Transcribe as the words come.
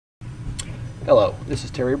Hello, this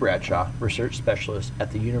is Terry Bradshaw, Research Specialist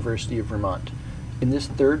at the University of Vermont. In this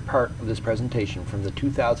third part of this presentation from the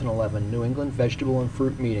 2011 New England Vegetable and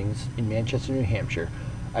Fruit Meetings in Manchester, New Hampshire,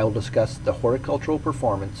 I will discuss the horticultural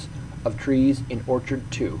performance of trees in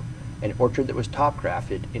Orchard 2, an orchard that was top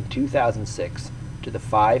grafted in 2006 to the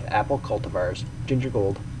 5 apple cultivars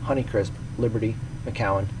Gingergold, Honeycrisp, Liberty,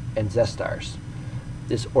 McCowan, and Zestars.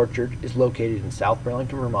 This orchard is located in South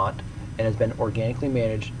Burlington, Vermont, and has been organically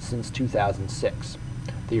managed since 2006.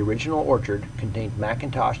 The original orchard contained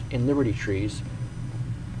McIntosh and Liberty trees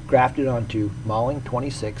grafted onto Malling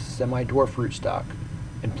 26 semi-dwarf rootstock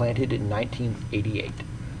and planted in 1988.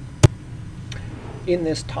 In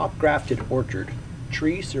this top-grafted orchard,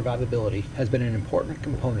 tree survivability has been an important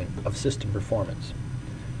component of system performance.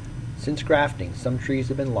 Since grafting, some trees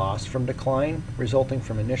have been lost from decline resulting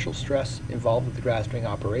from initial stress involved with the grafting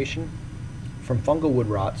operation, from fungal wood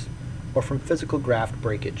rots, or from physical graft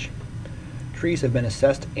breakage. Trees have been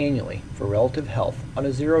assessed annually for relative health on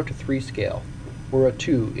a 0 to 3 scale, where a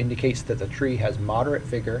 2 indicates that the tree has moderate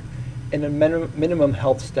vigor and a minimum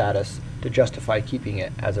health status to justify keeping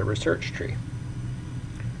it as a research tree.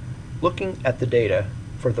 Looking at the data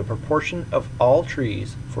for the proportion of all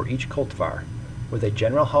trees for each cultivar with a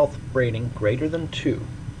general health rating greater than 2,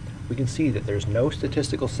 we can see that there's no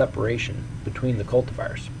statistical separation between the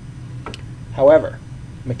cultivars. However,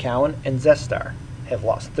 McCowan and Zestar have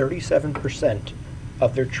lost 37%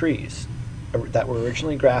 of their trees that were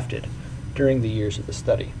originally grafted during the years of the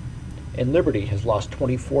study, and Liberty has lost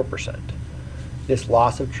 24%. This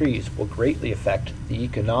loss of trees will greatly affect the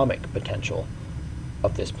economic potential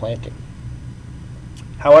of this planting.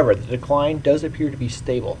 However, the decline does appear to be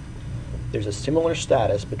stable. There's a similar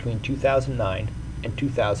status between 2009 and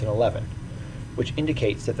 2011, which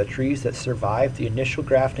indicates that the trees that survived the initial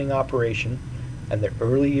grafting operation and their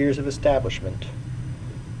early years of establishment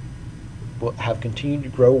will have continued to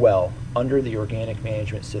grow well under the organic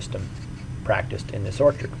management system practiced in this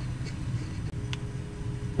orchard.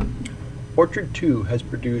 Orchard 2 has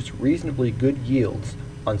produced reasonably good yields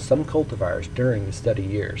on some cultivars during the study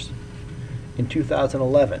years. In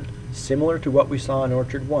 2011, similar to what we saw in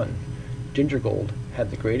Orchard 1, Gingergold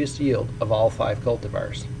had the greatest yield of all 5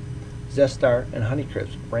 cultivars. Zestar and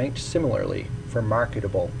Honeycrisp ranked similarly for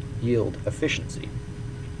marketable yield efficiency.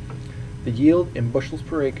 The yield in bushels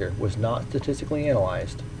per acre was not statistically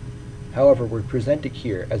analyzed. However, we present it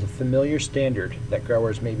here as a familiar standard that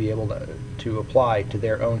growers may be able to apply to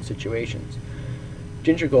their own situations.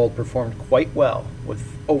 Gingergold performed quite well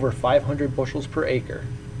with over 500 bushels per acre,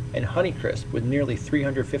 and Honeycrisp with nearly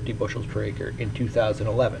 350 bushels per acre in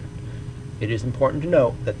 2011. It is important to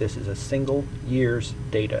note that this is a single year's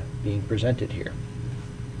data being presented here.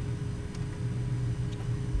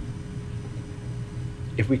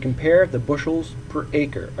 If we compare the bushels per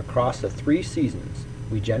acre across the 3 seasons,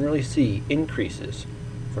 we generally see increases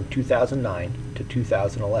from 2009 to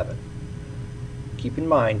 2011. Keep in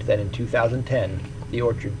mind that in 2010, the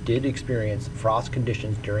orchard did experience frost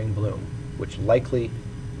conditions during bloom, which likely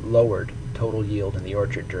lowered total yield in the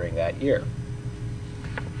orchard during that year.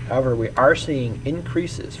 However, we are seeing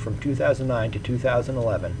increases from 2009 to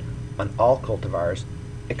 2011 on all cultivars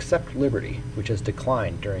except Liberty, which has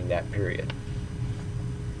declined during that period.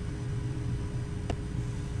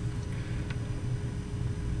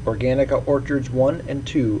 OrganicA Orchards 1 and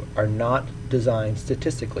 2 are not designed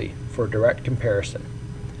statistically for direct comparison.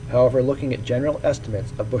 However, looking at general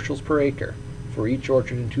estimates of bushels per acre for each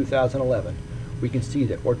orchard in 2011, we can see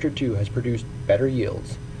that Orchard 2 has produced better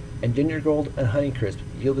yields, and Gingergold and Honeycrisp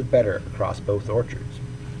yielded better across both orchards.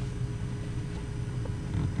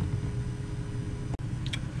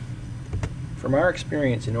 From our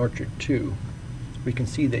experience in Orchard 2, we can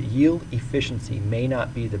see that yield efficiency may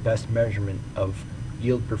not be the best measurement of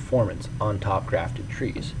yield performance on top grafted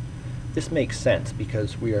trees. This makes sense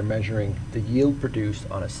because we are measuring the yield produced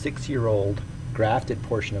on a 6-year-old grafted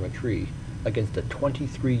portion of a tree against a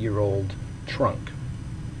 23-year-old trunk.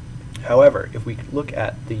 However, if we look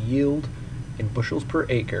at the yield in bushels per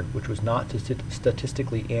acre, which was not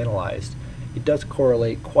statistically analyzed, it does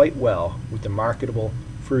correlate quite well with the marketable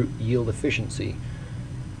fruit yield efficiency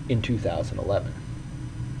in 2011.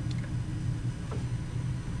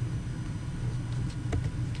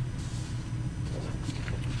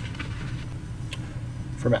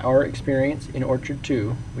 From our experience in Orchard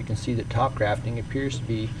 2, we can see that top grafting appears to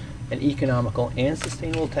be an economical and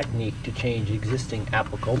sustainable technique to change existing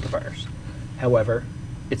apple cultivars. However,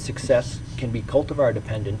 its success can be cultivar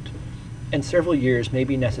dependent, and several years may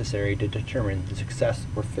be necessary to determine the success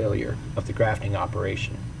or failure of the grafting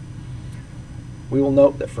operation. We will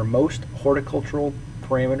note that for most horticultural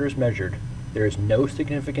parameters measured, there is no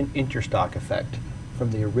significant interstock effect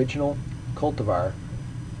from the original cultivar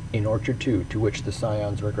in Orchard 2 to which the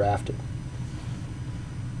scions were grafted.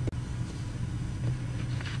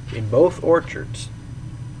 In both orchards,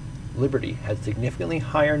 Liberty had significantly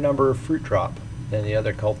higher number of fruit drop than the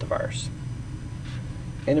other cultivars.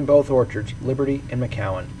 And in both orchards, Liberty and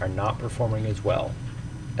McCowan are not performing as well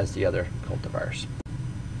as the other cultivars.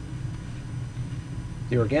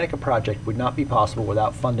 The OrganicA project would not be possible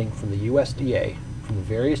without funding from the USDA, from the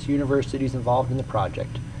various universities involved in the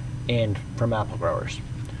project, and from apple growers.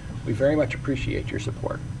 We very much appreciate your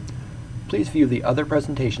support. Please view the other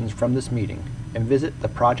presentations from this meeting and visit the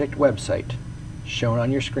project website shown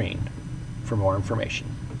on your screen for more information.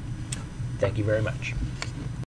 Thank you very much.